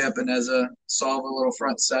take A.J. Epineza, solve a little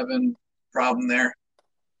front seven problem there.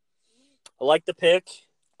 I like the pick.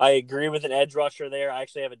 I agree with an edge rusher there. I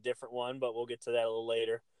actually have a different one, but we'll get to that a little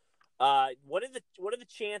later. What are the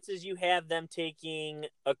chances you have them taking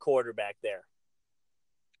a quarterback there?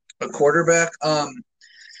 A quarterback?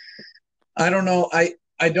 I don't know.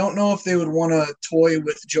 I don't know if they would want to toy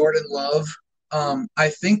with Jordan Love. I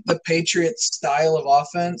think the Patriots' style of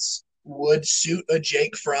offense would suit a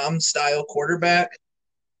Jake Fromm style quarterback,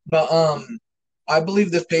 but I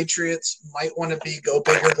believe the Patriots might want to be go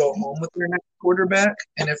big or go home with their next quarterback.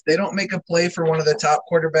 And if they don't make a play for one of the top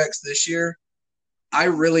quarterbacks this year, I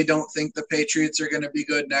really don't think the Patriots are going to be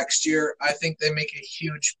good next year. I think they make a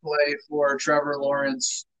huge play for Trevor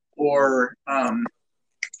Lawrence or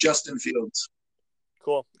Justin Fields.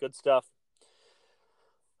 Cool. Good stuff.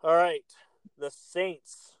 All right. The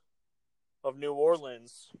Saints of New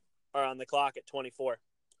Orleans are on the clock at 24.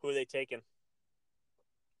 Who are they taking?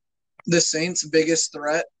 The Saints' biggest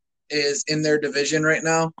threat is in their division right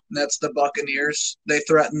now, and that's the Buccaneers. They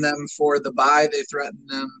threaten them for the bye. They threaten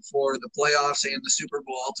them for the playoffs and the Super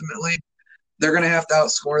Bowl ultimately. They're going to have to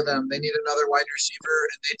outscore them. They need another wide receiver,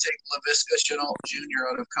 and they take Laviska Shenault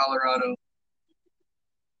Jr. out of Colorado.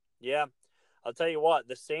 Yeah. I'll tell you what,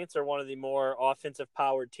 the Saints are one of the more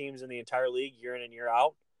offensive-powered teams in the entire league year in and year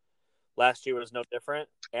out. Last year was no different.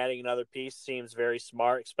 Adding another piece seems very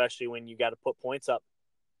smart, especially when you got to put points up.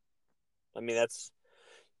 I mean, that's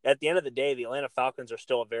at the end of the day, the Atlanta Falcons are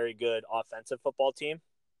still a very good offensive football team.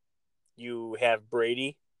 You have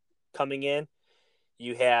Brady coming in.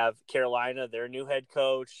 You have Carolina, their new head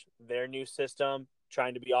coach, their new system,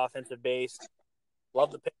 trying to be offensive-based.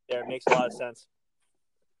 Love the pick there. It makes a lot of sense.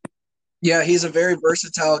 Yeah, he's a very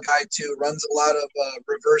versatile guy, too. Runs a lot of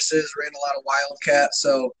reverses, ran a lot of wildcat.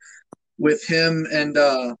 So with him and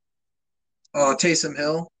Taysom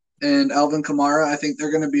Hill and Alvin Kamara, I think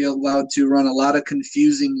they're going to be allowed to run a lot of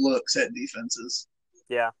confusing looks at defenses.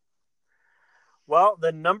 Yeah. Well,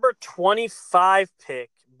 the number 25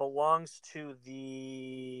 pick belongs to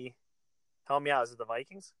the – help me out. Is it the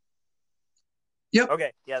Vikings? Yep.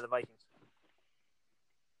 Okay. Yeah, the Vikings.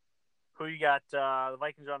 Who you got? The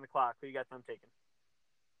Vikings are on the clock. Who you got them taking?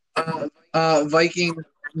 Vikings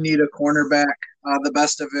need a cornerback. The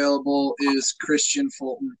best available is Christian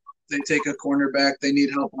Fulton. They take a cornerback. They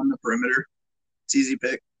need help on the perimeter. It's easy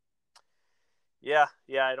pick. Yeah.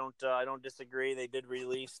 I don't disagree. They did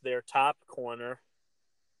release their top corner.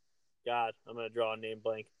 God, I'm gonna draw a name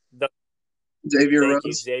blank. Xavier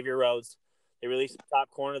Rhodes. Xavier Rhodes. They released the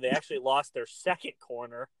top corner. They actually lost their second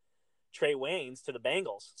corner, Trey Waynes, to the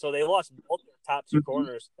Bengals. So they lost both their top two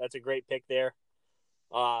corners. That's a great pick there.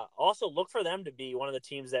 Also, look for them to be one of the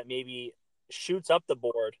teams that maybe shoots up the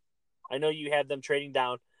board. I know you have them trading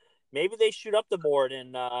down. Maybe they shoot up the board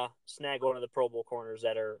and snag one of the Pro Bowl corners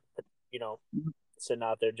that are, sitting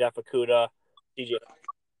out there. Jeff Okudah, CJ.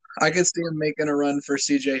 I could see him making a run for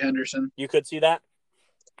CJ Henderson. You could see that?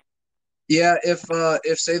 Yeah,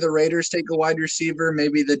 if say the Raiders take a wide receiver,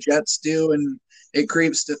 maybe the Jets do, and it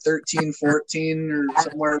creeps to 13, 14 or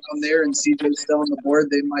somewhere around there, and CJ's still on the board,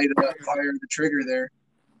 they might fire the trigger there.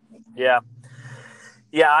 Yeah.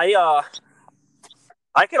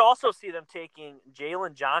 I could also see them taking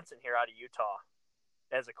Jalen Johnson here out of Utah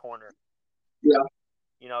as a corner. Yeah.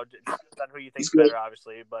 Depends on who you think's better,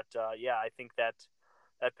 obviously. But, I think that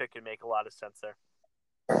That pick could make a lot of sense there.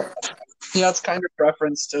 Yeah, it's kind of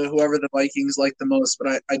preference to whoever the Vikings like the most,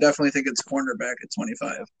 but I definitely think it's cornerback at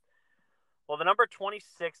 25. Well, the number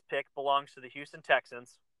 26 pick belongs to the Houston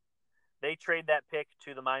Texans. They trade that pick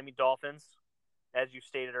to the Miami Dolphins. As you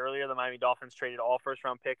stated earlier, the Miami Dolphins traded all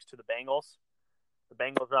first-round picks to the Bengals. The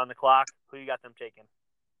Bengals are on the clock. Who you got them taking?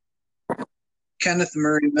 Kenneth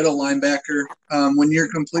Murray, middle linebacker. When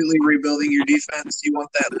you're completely rebuilding your defense, you want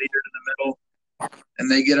that leader in the middle, and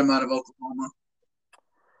they get him out of Oklahoma.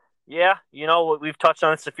 Yeah, we've touched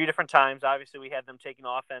on this a few different times. Obviously, we had them taking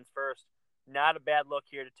offense first. Not a bad look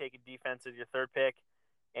here to take a defense as your third pick.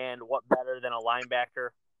 And what better than a linebacker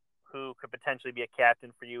who could potentially be a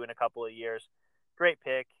captain for you in a couple of years. Great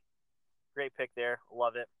pick. Great pick there.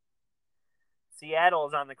 Love it. Seattle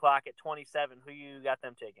is on the clock at 27. Who you got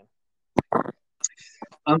them taking?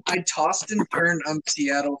 I tossed and turned on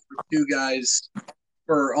Seattle for two guys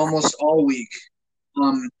for almost all week.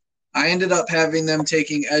 I ended up having them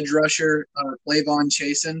taking edge rusher Clavon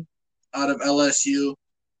Chasen out of LSU.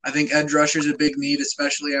 I think edge rusher is a big need,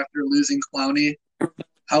 especially after losing Clowney.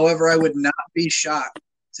 However, I would not be shocked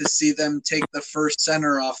to see them take the first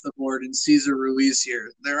center off the board in Cesar Ruiz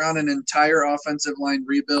here. They're on an entire offensive line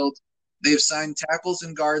rebuild. They've signed tackles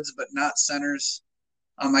and guards, but not centers.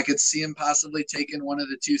 I could see him possibly taking one of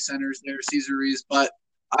the two centers there, Cesar Ruiz, but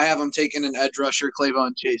I have him taking an edge rusher,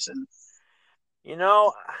 Clavon Chasen.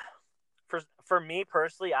 For me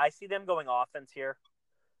personally, I see them going offense here.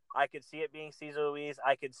 I could see it being Cesar Ruiz.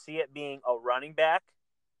 I could see it being a running back.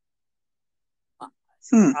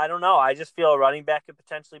 I don't know. I just feel a running back could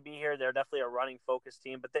potentially be here. They're definitely a running-focused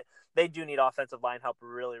team, but they do need offensive line help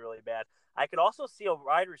really, really bad. I could also see a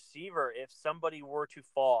wide receiver if somebody were to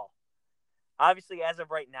fall. Obviously, as of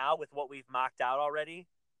right now, with what we've mocked out already,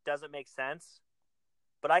 doesn't make sense.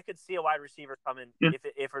 But I could see a wide receiver coming if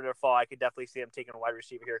it were to fall. I could definitely see them taking a wide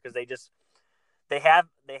receiver here because they have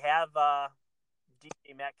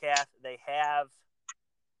DK Metcalf. They have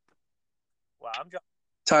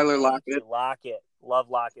Tyler Lockett. Lockett.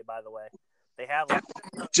 Love Lockett, by the way. They have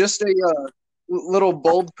just a little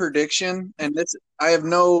bold prediction, and this I have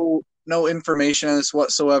no information on this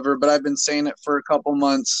whatsoever, but I've been saying it for a couple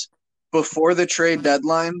months. Before the trade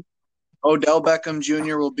deadline, Odell Beckham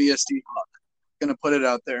Jr. will be a Seahawk. Gonna put it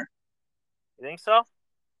out there. You think so?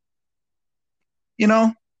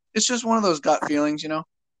 It's just one of those gut feelings,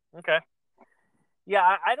 Okay. Yeah,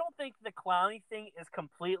 I don't think the Clowney thing is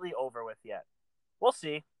completely over with yet. We'll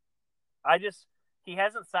see. He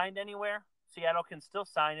hasn't signed anywhere. Seattle can still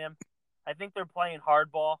sign him. I think they're playing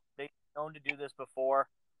hardball. They've known to do this before.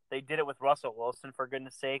 They did it with Russell Wilson, for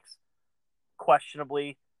goodness sakes.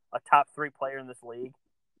 Questionably a top 3 player in this league.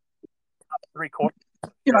 Top 3 quarter.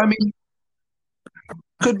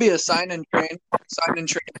 Could be a sign and trade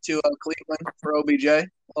to Cleveland for OBJ. A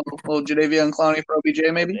little Jadeveon Clowney for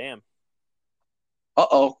OBJ, maybe. Damn.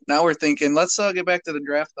 Now we're thinking. Let's get back to the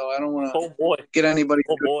draft, though. I don't want to get anybody.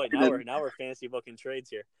 Oh boy, now we're fancy booking trades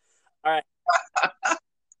here. All right.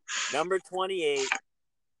 Number 28,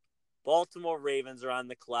 Baltimore Ravens are on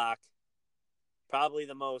the clock. Probably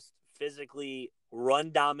the most physically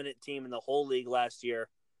run-dominant team in the whole league last year.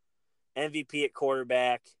 MVP at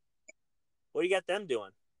quarterback. What do you got them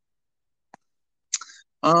doing?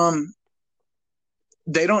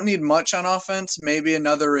 They don't need much on offense. Maybe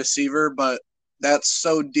another receiver, but that's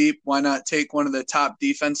so deep. Why not take one of the top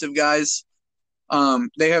defensive guys?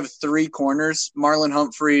 They have 3 corners: Marlon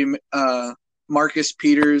Humphrey, Marcus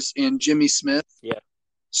Peters, and Jimmy Smith. Yeah.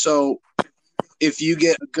 So if you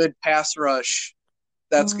get a good pass rush,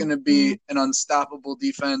 that's going to be an unstoppable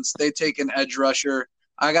defense. They take an edge rusher.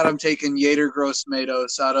 I got them taking Yader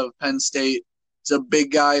Gross-Matos out of Penn State. He's a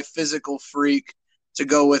big guy, physical freak, to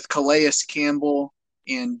go with Calais Campbell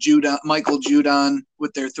and Michael Judon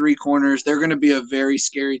with their 3 corners. They're going to be a very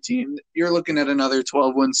scary team. You're looking at another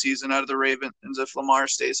 12-win season out of the Ravens if Lamar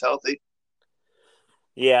stays healthy.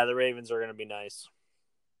 Yeah, the Ravens are going to be nice.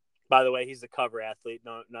 By the way, he's the cover athlete.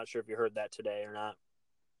 No, not sure if you heard that today or not.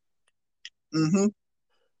 Mm-hmm.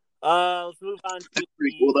 Let's move on to That's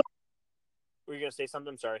pretty cool, though. Were you going to say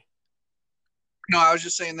something? Sorry. No, I was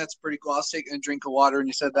just saying that's pretty cool. I was taking a drink of water, and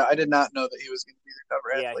you said that. I did not know that he was going to be the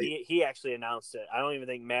cover athlete. Yeah, he actually announced it. I don't even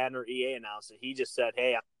think Madden or EA announced it. He just said,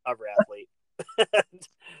 hey, I'm a cover athlete.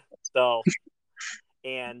 So,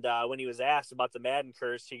 and when he was asked about the Madden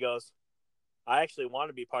curse, he goes, I actually want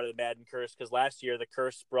to be part of the Madden curse because last year the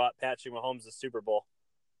curse brought Patrick Mahomes the Super Bowl.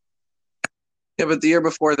 Yeah, but the year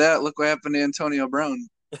before that, look what happened to Antonio Brown.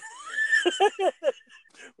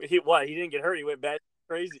 He didn't get hurt. He went bad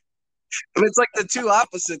crazy. But it's like the two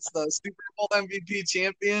opposites, though. Super Bowl MVP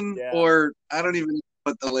champion, or I don't even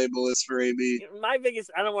what the label is for AB. My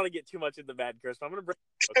biggest, I don't want to get too much into the Madden curse, but I'm going to bring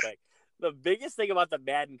it real quick. The biggest thing about the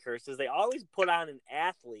Madden curse is they always put on an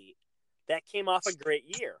athlete that came off a great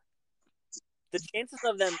year. The chances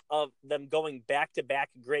of them going back to back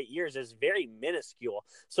great years is very minuscule.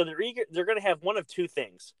 So they're going to have one of two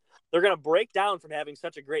things. They're going to break down from having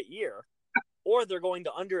such a great year, or they're going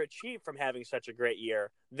to underachieve from having such a great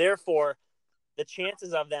year. Therefore, the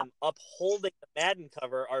chances of them upholding the Madden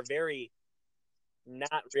cover are very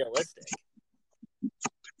not realistic.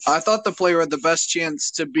 I thought the player with the best chance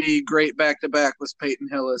to be great back-to-back was Peyton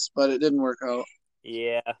Hillis, but it didn't work out.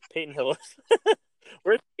 Yeah, Peyton Hillis.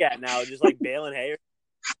 Where's he at now? Just like bailing hay?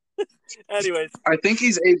 Anyways. I think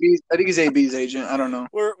he's AB's agent. I don't know.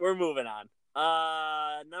 We're moving on.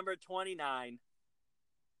 Number 29.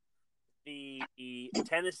 The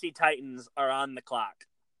Tennessee Titans are on the clock.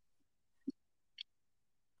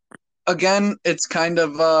 Again, it's kind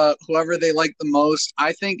of whoever they like the most.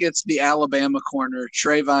 I think it's the Alabama corner,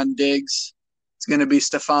 Trayvon Diggs. It's going to be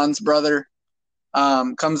Stefan's brother.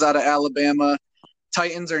 Comes out of Alabama.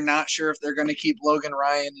 Titans are not sure if they're going to keep Logan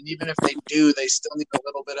Ryan, and even if they do, they still need a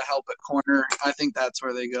little bit of help at corner. I think that's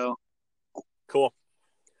where they go. Cool.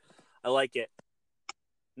 I like it.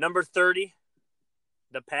 Number 30,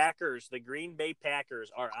 the Packers, the Green Bay Packers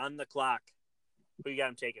are on the clock. Who you got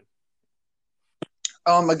them taking?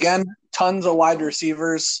 Again, tons of wide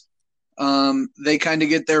receivers. They kind of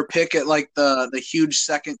get their pick at like the huge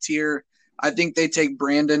second tier. I think they take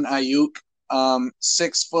Brandon Ayuk.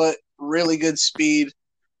 6 foot, really good speed,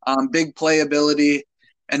 big playability,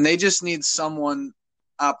 and they just need someone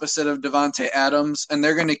opposite of Devontae Adams, and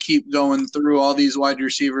they're going to keep going through all these wide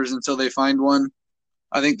receivers until they find one.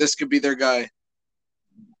 I think this could be their guy.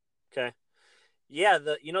 Okay. Yeah,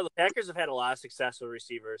 the Packers have had a lot of success with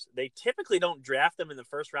receivers. They typically don't draft them in the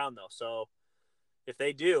first round, though. So if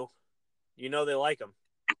they do, they like them.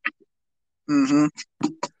 Mm-hmm.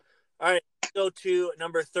 All right, let's go to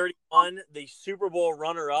number 31, the Super Bowl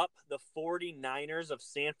runner-up, the 49ers of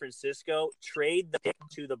San Francisco. Trade the pick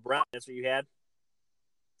to the Browns. That's what you had?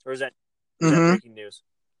 Or is that breaking news?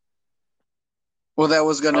 Well, that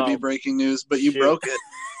was going to be breaking news, but you broke it.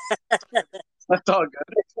 That's all good.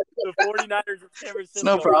 The 49ers of San Francisco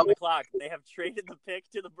no problem. on the clock. They have traded the pick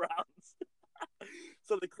to the Browns.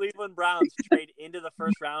 So the Cleveland Browns trade into the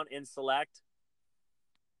first round and select.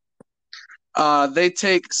 They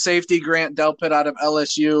take safety Grant Delpit out of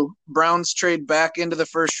LSU. Browns trade back into the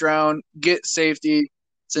first round, get safety.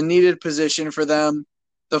 It's a needed position for them.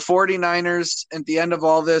 The 49ers, at the end of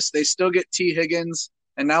all this, they still get T. Higgins.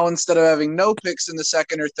 And now instead of having no picks in the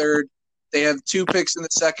second or third, they have 2 picks in the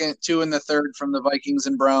second, 2 in the third from the Vikings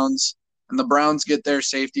and Browns. And the Browns get their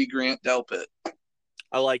safety Grant Delpit.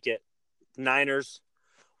 I like it. Niners,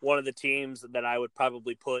 one of the teams that I would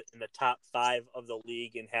probably put in the top 5 of the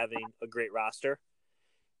league in having a great roster.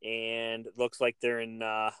 And it looks like they're in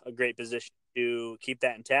a great position to keep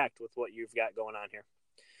that intact with what you've got going on here.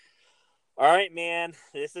 All right, man.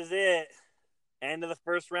 This is it. End of the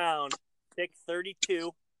first round. Pick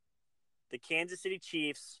 32. The Kansas City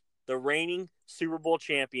Chiefs, the reigning Super Bowl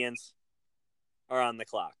champions, are on the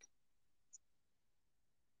clock.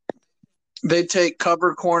 They take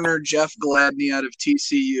cover corner Jeff Gladney out of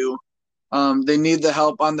TCU. They need the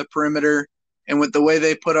help on the perimeter. And with the way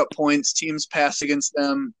they put up points, teams pass against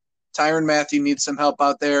them. Tyrann Mathieu needs some help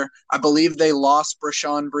out there. I believe they lost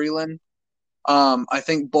Brashawn Breeland. I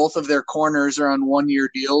think both of their corners are on 1-year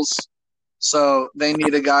deals. So they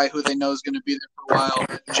need a guy who they know is going to be there for a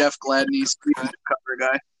while. Jeff Gladney's the cover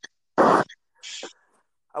guy.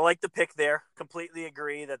 I like the pick there. Completely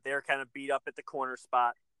agree that they're kind of beat up at the corner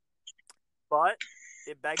spot. But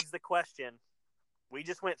it begs the question. We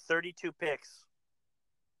just went 32 picks.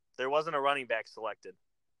 There wasn't a running back selected.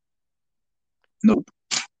 Nope.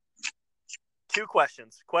 2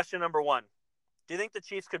 questions. Question number 1. Do you think the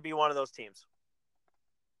Chiefs could be one of those teams?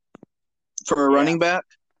 For a running back?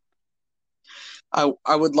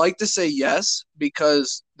 I would like to say yes,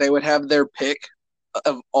 because they would have their pick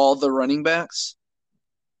of all the running backs.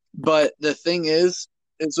 But the thing is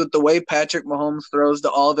with the way Patrick Mahomes throws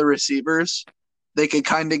to all the receivers, they could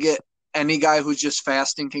kind of get any guy who's just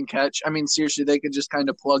fast and can catch. I mean, seriously, they could just kind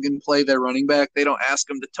of plug and play their running back. They don't ask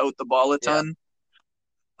them to tote the ball a ton.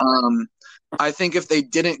 I think if they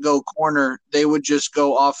didn't go corner, they would just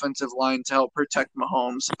go offensive line to help protect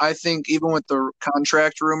Mahomes. I think even with the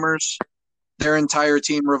contract rumors, their entire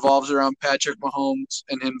team revolves around Patrick Mahomes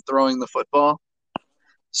and him throwing the football.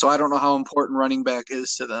 So I don't know how important running back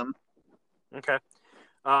is to them. Okay.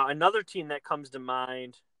 Another team that comes to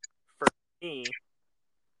mind for me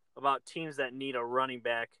about teams that need a running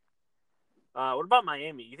back What about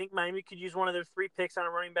Miami? You think Miami could use one of their 3 picks on a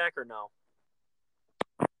running back or no?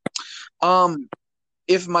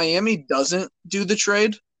 If Miami doesn't do the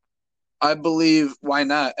trade, I believe why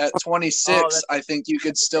not? At 26, I think you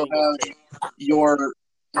could still have your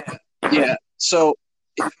yeah. So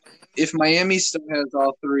if Miami still has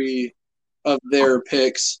all 3 of their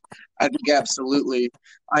picks, I think absolutely.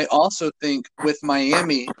 I also think with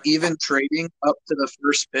Miami, even trading up to the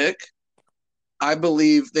first pick, I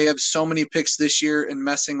believe they have so many picks this year and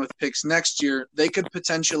messing with picks next year, they could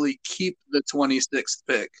potentially keep the 26th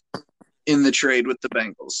pick in the trade with the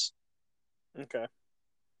Bengals. Okay.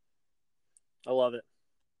 I love it.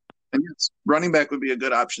 And yes, running back would be a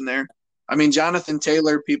good option there. I mean, Jonathan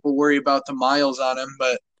Taylor, people worry about the miles on him,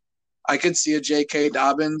 but I could see a J.K.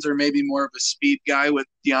 Dobbins or maybe more of a speed guy with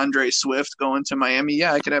DeAndre Swift going to Miami.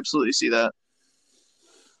 Yeah, I could absolutely see that.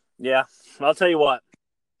 Yeah. I'll tell you what.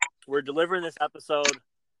 We're delivering this episode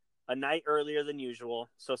a night earlier than usual.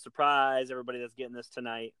 So surprise everybody that's getting this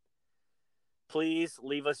tonight. Please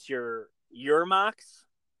leave us your mocks.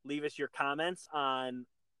 Leave us your comments on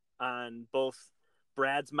both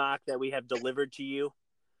Brad's mock that we have delivered to you,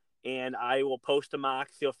 and I will post a mock.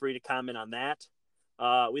 Feel free to comment on that.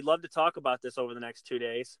 We'd love to talk about this over the next 2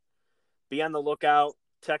 days. Be on the lookout.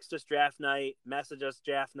 Text us draft night. Message us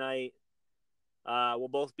draft night. We'll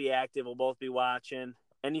both be active. We'll both be watching.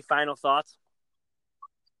 Any final thoughts?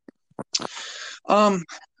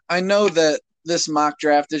 I know that this mock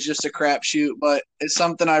draft is just a crapshoot, but it's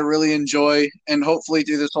something I really enjoy. And hopefully,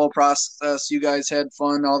 through this whole process, you guys had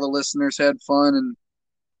fun. All the listeners had fun, and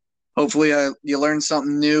hopefully, you learned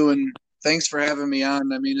something new. And thanks for having me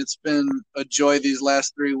on. I mean, it's been a joy these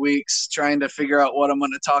last 3 weeks trying to figure out what I'm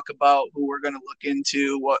going to talk about, who we're going to look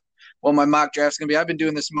into, what my mock draft's going to be. I've been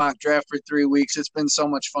doing this mock draft for 3 weeks. It's been so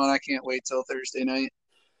much fun. I can't wait till Thursday night.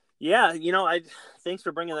 Yeah, thanks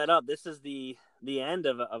for bringing that up. This is the end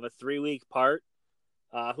of a 3-week part.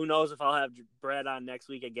 Who knows if I'll have Brad on next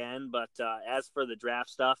week again? But as for the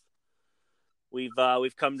draft stuff, we've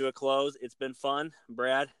come to a close. It's been fun,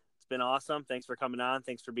 Brad. It's been awesome. Thanks for coming on.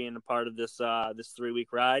 Thanks for being a part of this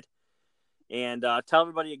 3-week ride. And tell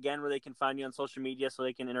everybody again where they can find you on social media so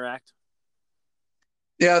they can interact.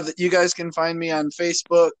 Yeah, you guys can find me on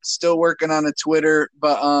Facebook. Still working on a Twitter,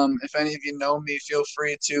 but if any of you know me, feel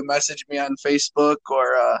free to message me on Facebook,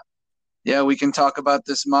 or yeah, we can talk about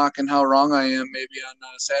this mock and how wrong I am maybe on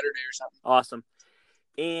Saturday or something. Awesome.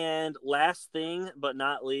 And last thing, but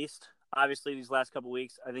not least, obviously these last couple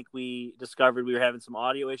weeks, I think we discovered we were having some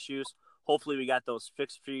audio issues. Hopefully we got those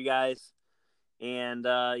fixed for you guys. And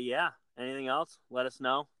yeah, anything else, let us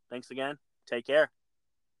know. Thanks again. Take care.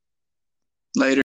 Later.